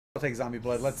take zombie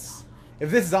blood. Let's. If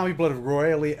this zombie blood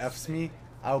royally F's me,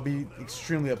 I'll be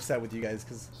extremely upset with you guys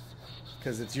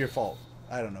because it's your fault.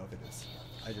 I don't know if it is.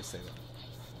 I just say that.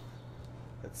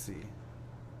 Let's see. Okay,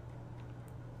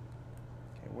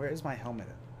 where is my helmet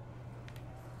at?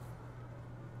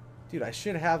 Dude, I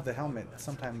should have the helmet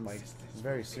sometime, like,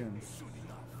 very soon.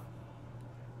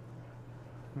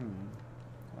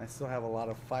 I still have a lot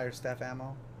of fire staff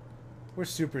ammo. We're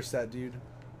super set, dude.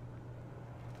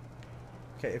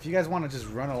 Okay, if you guys want to just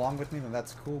run along with me, then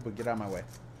that's cool, but get out of my way.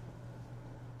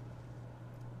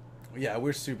 Yeah,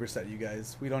 we're super set, you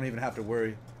guys. We don't even have to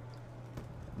worry.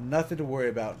 Nothing to worry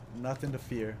about. Nothing to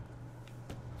fear.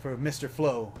 For Mr.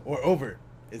 Flow, or Over,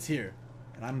 is here.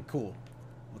 And I'm cool.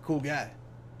 I'm a cool guy.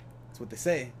 That's what they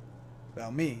say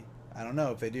about me. I don't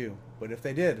know if they do. But if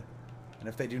they did, and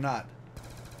if they do not,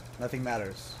 nothing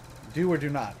matters. Do or do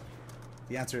not.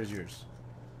 The answer is yours.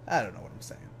 I don't know what I'm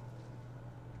saying.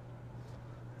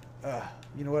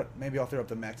 You know what? Maybe I'll throw up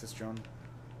the Maxis drone.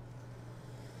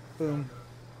 Boom.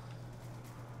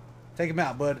 Take him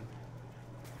out, bud.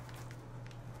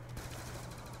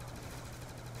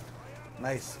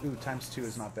 Nice. Ooh, ×2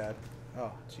 is not bad.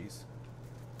 Oh, jeez.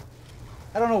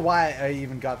 I don't know why I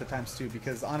even got the ×2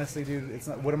 because honestly, dude, it's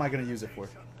not. What am I gonna use it for?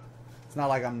 It's not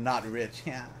like I'm not rich.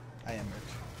 Yeah, I am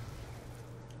rich.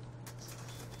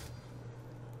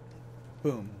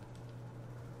 Boom.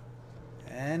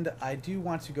 And I do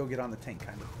want to go get on the tank,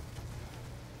 kind of.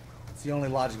 It's the only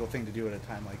logical thing to do at a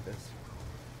time like this.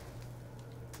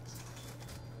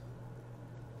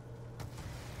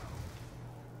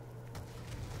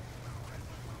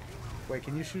 Wait,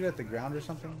 can you shoot at the ground or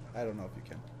something? I don't know if you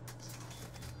can.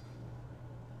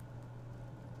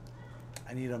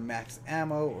 I need a max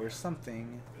ammo or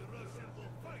something.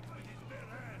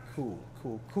 Cool,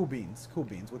 cool, cool beans, cool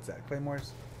beans. What's that?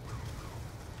 Claymores?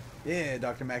 Yeah,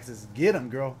 Dr. Maxis, get him,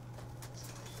 girl.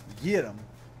 Get him.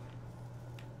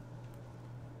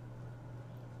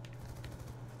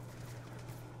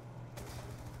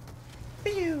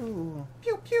 Pew,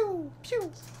 pew, pew,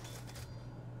 pew.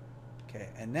 Okay,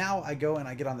 and now I go and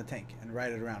I get on the tank and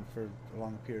ride it around for a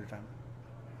long period of time.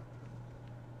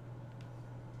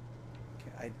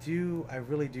 Okay, I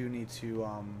really do need to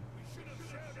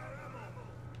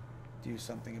do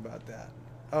something about that.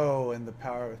 Oh, and the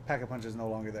power Pack-a-Punch is no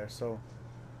longer there, so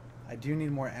I do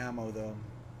need more ammo though.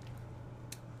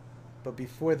 But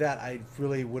before that, I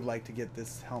really would like to get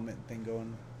this helmet thing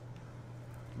going.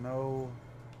 No.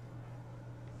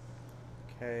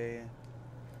 Okay.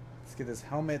 Let's get this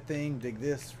helmet thing. Dig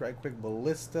this right quick.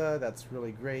 Ballista. That's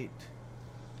really great.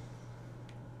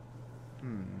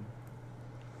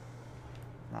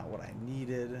 Not what I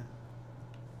needed.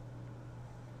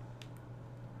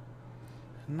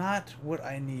 Not what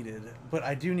I needed. But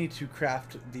I do need to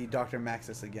craft the Dr.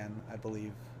 Maxis again, I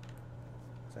believe.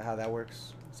 Is that how that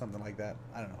works? Something like that.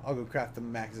 I don't know. I'll go craft the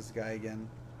Maxis guy again.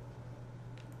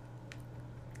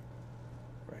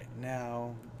 Right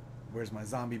now. Where's my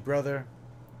zombie brother?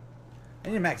 I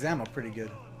need max ammo pretty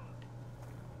good.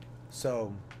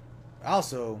 So,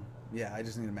 also, yeah, I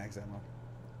just need a max ammo.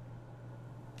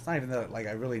 It's not even that, like,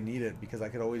 I really need it because I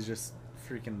could always just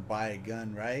freaking buy a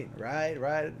gun, right? Right?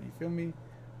 You feel me?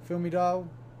 Feel me, dog?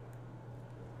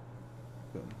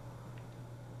 Boom.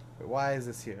 But why is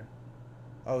this here?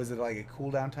 Oh, is it like a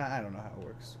cooldown time? I don't know how it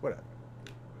works. Whatever.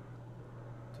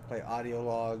 To play audio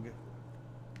log.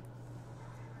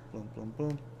 Boom, boom,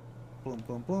 boom. Boom,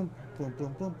 boom, boom. Boom,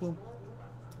 boom, boom, boom.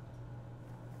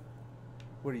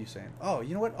 What are you saying? Oh,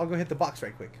 you know what? I'll go hit the box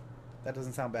right quick. That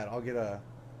doesn't sound bad. I'll get a...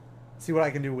 See what I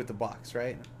can do with the box,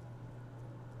 right?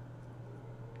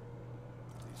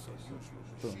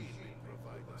 Boom.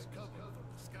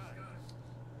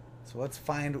 So let's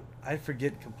find... I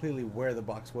forget completely where the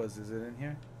box was. Is it in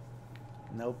here?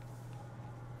 Nope.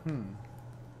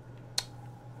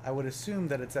 I would assume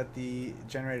that it's at the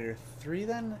generator 3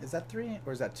 then? Is that 3?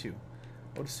 Or is that 2?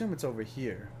 I would assume it's over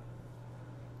here.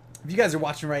 If you guys are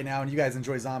watching right now and you guys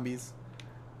enjoy zombies,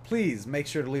 please make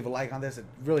sure to leave a like on this. It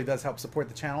really does help support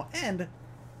the channel and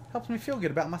helps me feel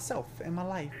good about myself and my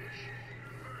life.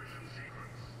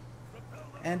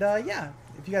 And yeah,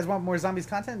 if you guys want more zombies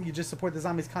content, you just support the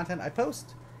zombies content I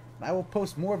post. And I will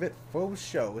post more of it for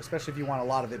show, especially if you want a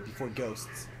lot of it before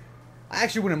ghosts. I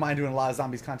actually wouldn't mind doing a lot of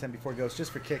zombies content before ghosts,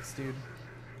 just for kicks, dude.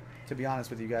 To be honest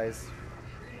with you guys.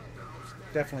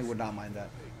 Definitely would not mind that.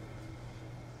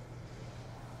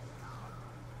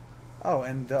 Oh,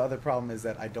 and the other problem is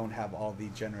that I don't have all the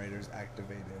generators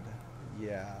activated.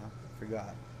 Yeah,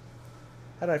 forgot.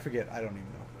 How did I forget? I don't even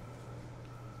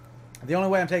know. The only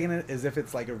way I'm taking it is if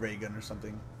it's like a ray gun or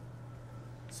something.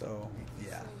 So,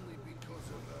 yeah.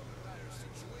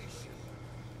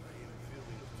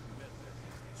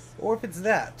 Or if it's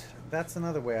that, that's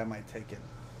another way I might take it.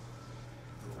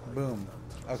 Boom.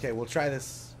 Okay, we'll try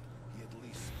this.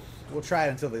 We'll try it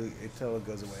until it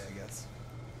goes away, I guess.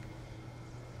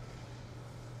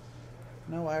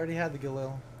 No, I already had the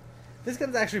Galil. This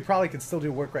gun's actually probably could still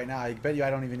do work right now. I bet you I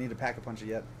don't even need to pack a punch it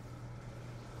yet.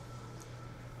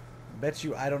 Bet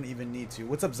you I don't even need to.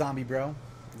 What's up, zombie bro?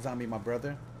 Zombie, my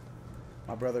brother.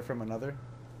 My brother from another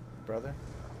brother.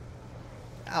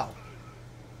 Ow.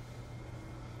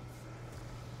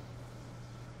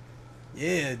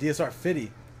 Yeah, DSR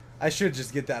 50. I should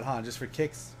just get that, huh? Just for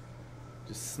kicks.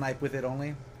 Just snipe with it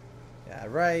only. Yeah,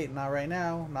 right. Not right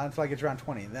now. Not until I get to round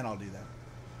 20. Then I'll do that.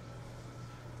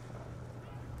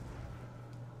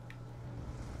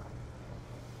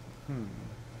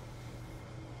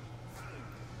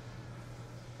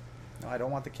 No, I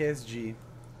don't want the KSG.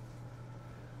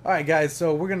 Alright, guys.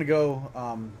 So we're going to go...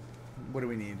 what do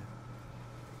we need?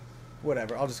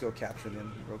 Whatever. I'll just go capture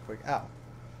them real quick. Ow.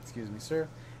 Excuse me, sir.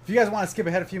 If you guys want to skip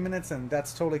ahead a few minutes, and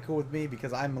that's totally cool with me,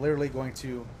 because I'm literally going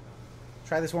to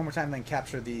try this one more time and then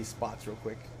capture these spots real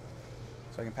quick.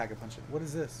 So I can pack a punch it. What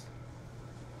is this?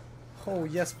 Oh,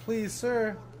 yes, please,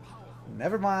 sir.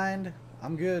 Never mind.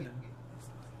 I'm good.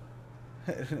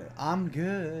 I'm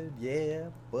good. Yeah,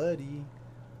 buddy.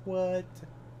 What?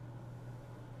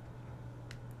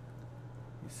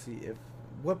 You see if...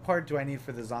 What part do I need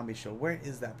for the zombie show? Where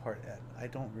is that part at? I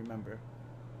don't remember.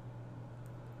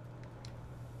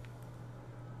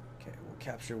 Okay, we'll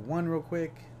capture one real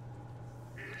quick.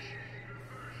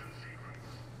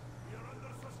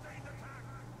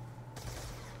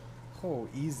 Oh,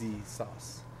 easy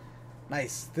sauce.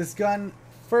 Nice. This gun,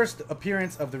 first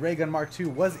appearance of the ray gun Mark II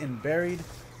was in Buried.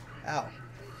 Ow.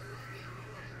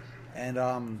 And,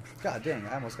 god dang,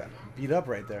 I almost got beat up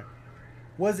right there.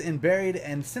 Was in Buried,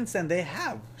 and since then they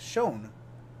have shown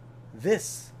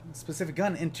this specific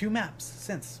gun in 2 maps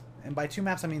since. And by 2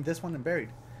 maps, I mean this one and Buried.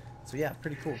 So yeah,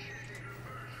 pretty cool.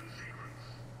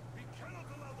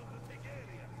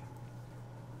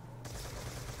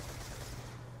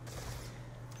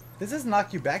 Does this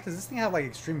knock you back? Does this thing have like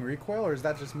extreme recoil, or is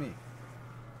that just me?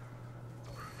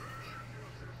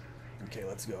 Okay,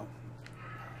 let's go.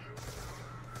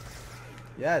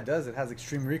 Yeah, it does. It has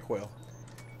extreme recoil.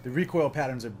 The recoil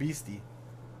patterns are beastie.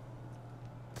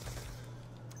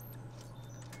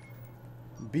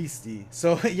 Beastie.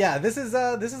 So yeah, this is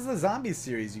the zombie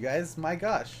series, you guys. My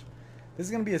gosh, this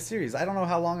is gonna be a series. I don't know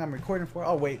how long I'm recording for.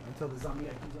 I'll wait until the zombie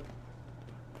guy comes up.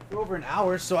 For over an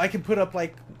hour, so I can put up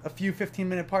like a few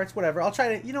 15-minute parts, whatever. I'll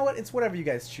try to. You know what? It's whatever you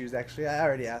guys choose. Actually, I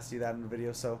already asked you that in the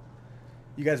video, so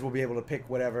you guys will be able to pick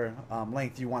whatever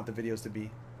length you want the videos to be.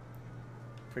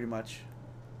 Pretty much.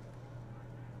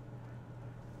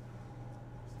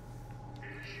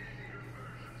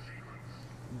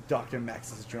 Dr.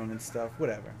 Max's drone and stuff,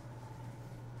 whatever.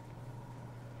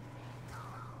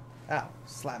 Ow,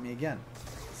 slap me again.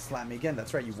 Slap me again.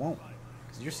 That's right, you won't.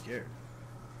 Because you're scared.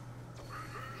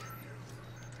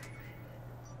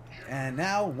 And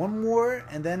now, one more,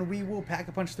 and then we will pack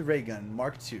a punch the ray gun,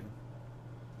 Mark II.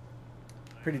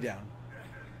 Pretty down.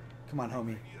 Come on,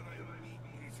 homie.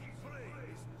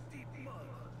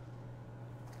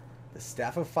 The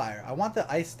Staff of Fire. I want the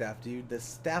ice staff, dude. The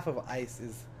Staff of Ice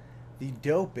is the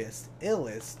dopest,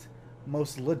 illest,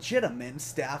 most legitimate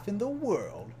staff in the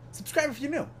world. Subscribe if you're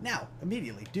new. Now,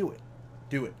 immediately. Do it.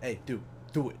 Do it. Hey, do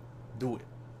it. Do it.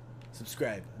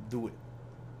 Subscribe. Do it.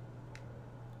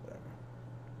 Whatever.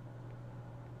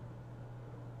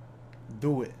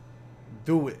 Do it.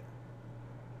 Do it.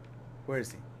 Where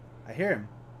is he? I hear him.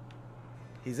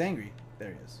 He's angry. There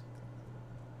he is.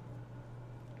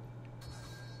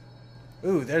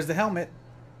 Ooh, there's the helmet.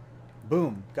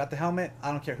 Boom. Got the helmet.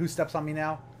 I don't care who steps on me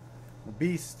now. I'm a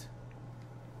beast.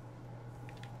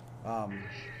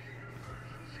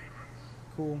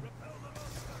 Cool.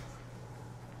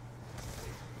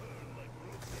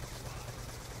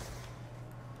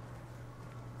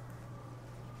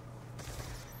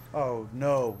 Oh,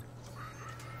 no.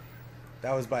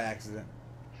 That was by accident.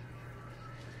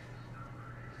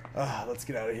 Let's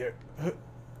get out of here.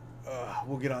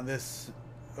 We'll get on this.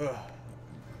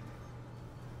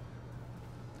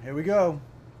 Here we go.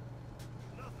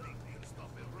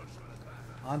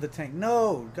 On the tank.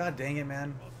 No! God dang it,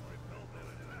 man.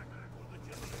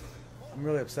 I'm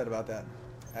really upset about that,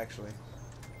 actually.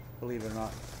 Believe it or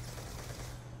not.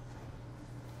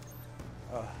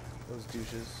 Those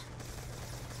douches.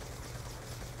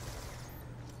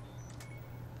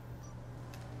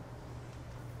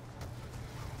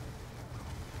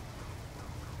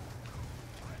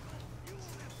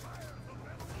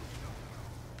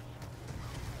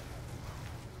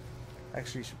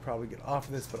 Actually, should probably get off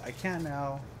of this, but I can't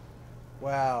now.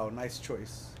 Wow, nice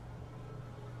choice.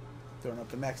 Throwing up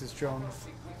the Maxis drone.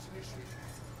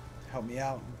 Help me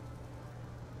out.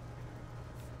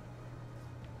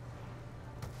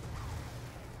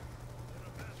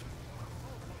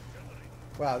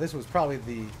 Wow, this was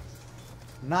probably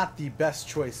not the best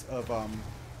choice of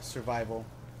survival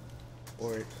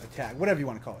or attack, whatever you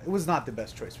want to call it. It was not the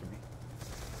best choice for me.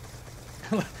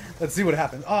 Let's see what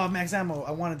happens. Oh, max ammo.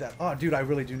 I wanted that. Oh, dude, I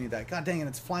really do need that. God dang it,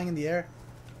 it's flying in the air.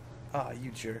 Ah,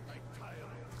 you jerk.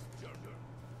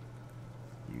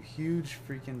 You huge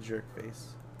freaking jerk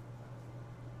face.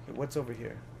 Okay, what's over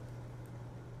here?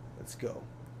 Let's go.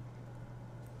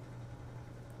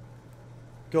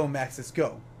 Go, Maxis,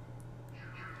 go.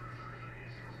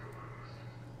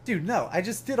 Dude, no. I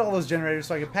just did all those generators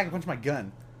so I could pack a punch my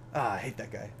gun. Ah, I hate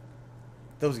that guy.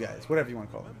 Those guys. Whatever you want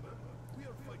to call them.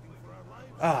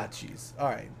 Ah, jeez.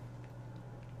 Alright.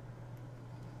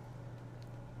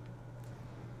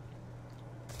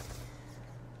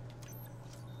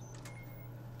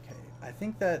 Okay. I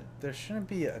think that there shouldn't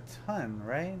be a ton,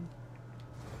 right?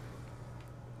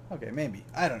 Okay, maybe.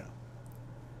 I don't know.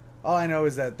 All I know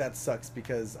is that that sucks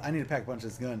because I need to pack a punch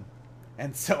this gun.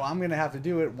 And so I'm going to have to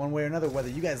do it one way or another, whether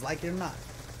you guys like it or not.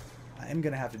 I am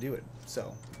going to have to do it.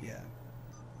 So, yeah.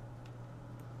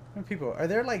 How many people? Are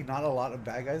there, like, not a lot of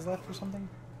bad guys left or something?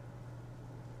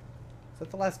 Is that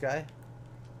the last guy?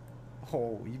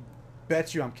 Oh, you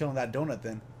bet you I'm killing that donut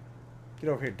then. Get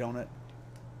over here, donut.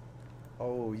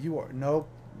 Oh, you are... Nope.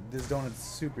 This donut's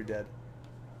super dead.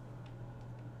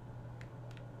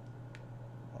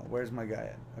 Oh, where's my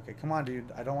guy at? Okay, come on,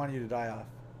 dude. I don't want you to die off.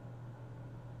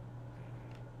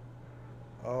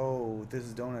 Oh, this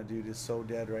donut dude is so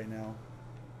dead right now.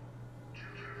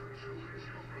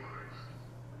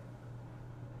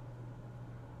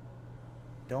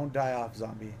 Don't die off,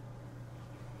 zombie.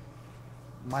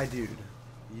 My dude.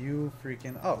 You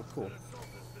freaking... Oh, cool.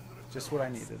 Just what I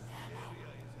needed.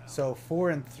 So,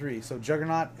 4 and 3. So,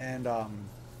 Juggernaut and...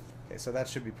 Okay, so that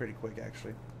should be pretty quick,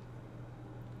 actually.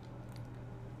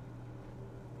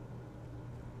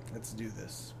 Let's do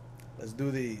this. Let's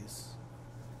do these.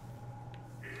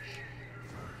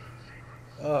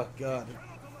 Oh, God.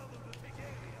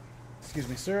 Excuse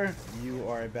me, sir. You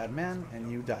are a bad man, and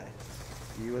you die.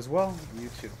 You as well. You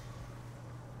too.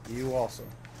 You also.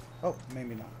 Oh,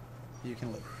 maybe not. You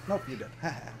can live. Nope, you're dead.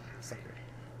 Haha, sucker.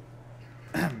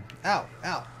 Ow,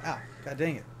 ow, ow. God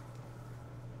dang it.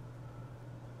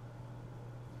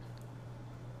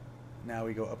 Now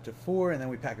we go up to 4, and then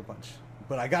we pack a punch.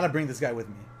 But I gotta bring this guy with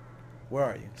me. Where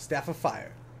are you? Staff of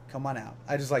Fire. Come on out.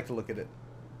 I just like to look at it.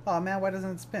 Oh, man, why doesn't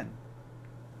it spin?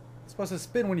 It's supposed to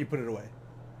spin when you put it away.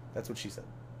 That's what she said.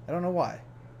 I don't know why,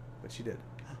 but she did.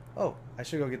 Oh, I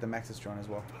should go get the Maxis drone as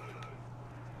well.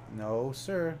 No,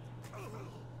 sir.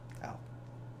 Ow.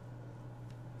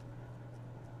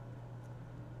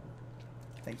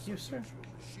 Thank you, sir.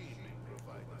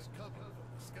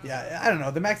 Yeah, I don't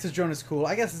know. The Maxis drone is cool.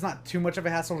 I guess it's not too much of a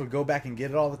hassle to go back and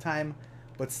get it all the time.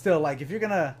 But still, like, if you're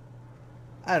gonna...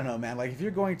 I don't know, man. Like, if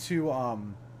you're going to...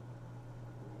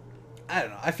 I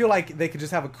don't know. I feel like they could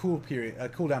just have a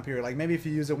cooldown period. Like, maybe if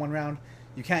you use it one round,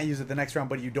 you can't use it the next round,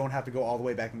 but you don't have to go all the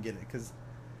way back and get it. Because,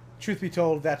 truth be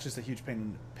told, that's just a huge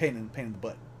pain in the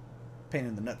butt. Pain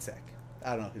in the nutsack.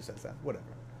 I don't know who says that. Whatever.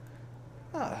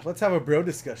 Let's have a bro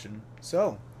discussion.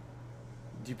 So,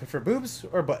 do you prefer boobs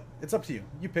or butt? It's up to you.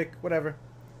 You pick. Whatever.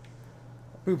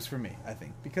 Boobs for me, I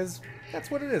think. Because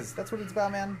that's what it is. That's what it's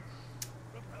about, man.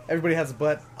 Everybody has a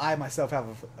butt. I, myself,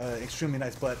 have an extremely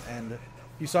nice butt, and...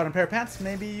 you saw it in a pair of pants,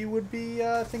 maybe you would be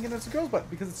thinking it's a girl's butt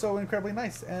because it's so incredibly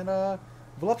nice and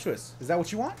voluptuous. Is that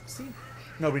what you want? See?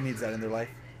 Nobody needs that in their life.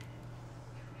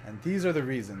 And these are the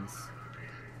reasons.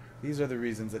 These are the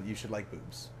reasons that you should like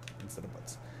boobs instead of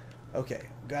butts. Okay,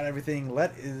 got everything.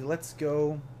 Let's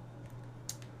go.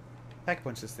 Pack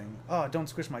punch this thing. Oh, don't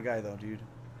squish my guy though, dude.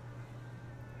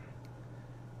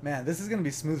 Man, this is going to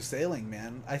be smooth sailing,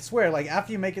 man. I swear, like,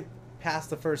 after you make it past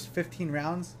the first 15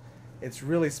 rounds, it's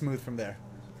really smooth from there.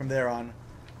 From there on,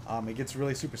 it gets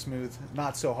really super smooth.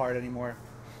 Not so hard anymore.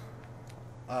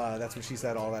 That's what she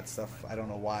said, all that stuff. I don't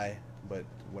know why, but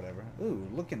whatever. Ooh,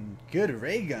 looking good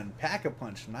ray gun.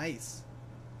 Pack-a-punch. Nice.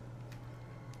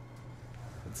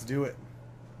 Let's do it.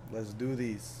 Let's do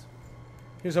these.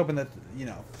 Here's hoping that, you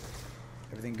know,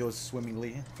 everything goes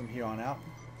swimmingly from here on out.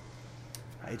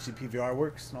 HDP VR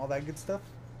works and all that good stuff.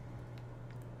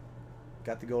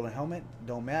 Got the golden helmet.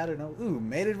 Don't matter. No. Ooh,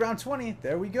 made it round 20.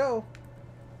 There we go.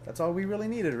 That's all we really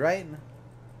needed, right?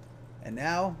 And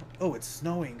now... oh, it's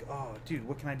snowing. Oh, dude,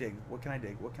 what can I dig? What can I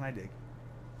dig? What can I dig?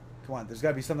 Come on, there's got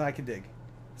to be something I can dig.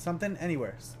 Something?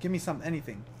 Anywhere. Give me something.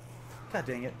 Anything. God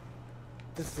dang it.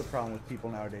 This is the problem with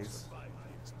people nowadays.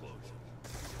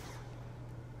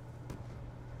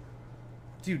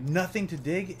 Dude, nothing to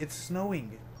dig? It's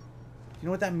snowing. You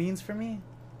know what that means for me?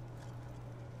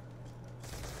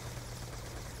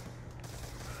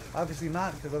 Obviously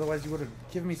not, because otherwise you would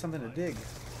have given me something to dig.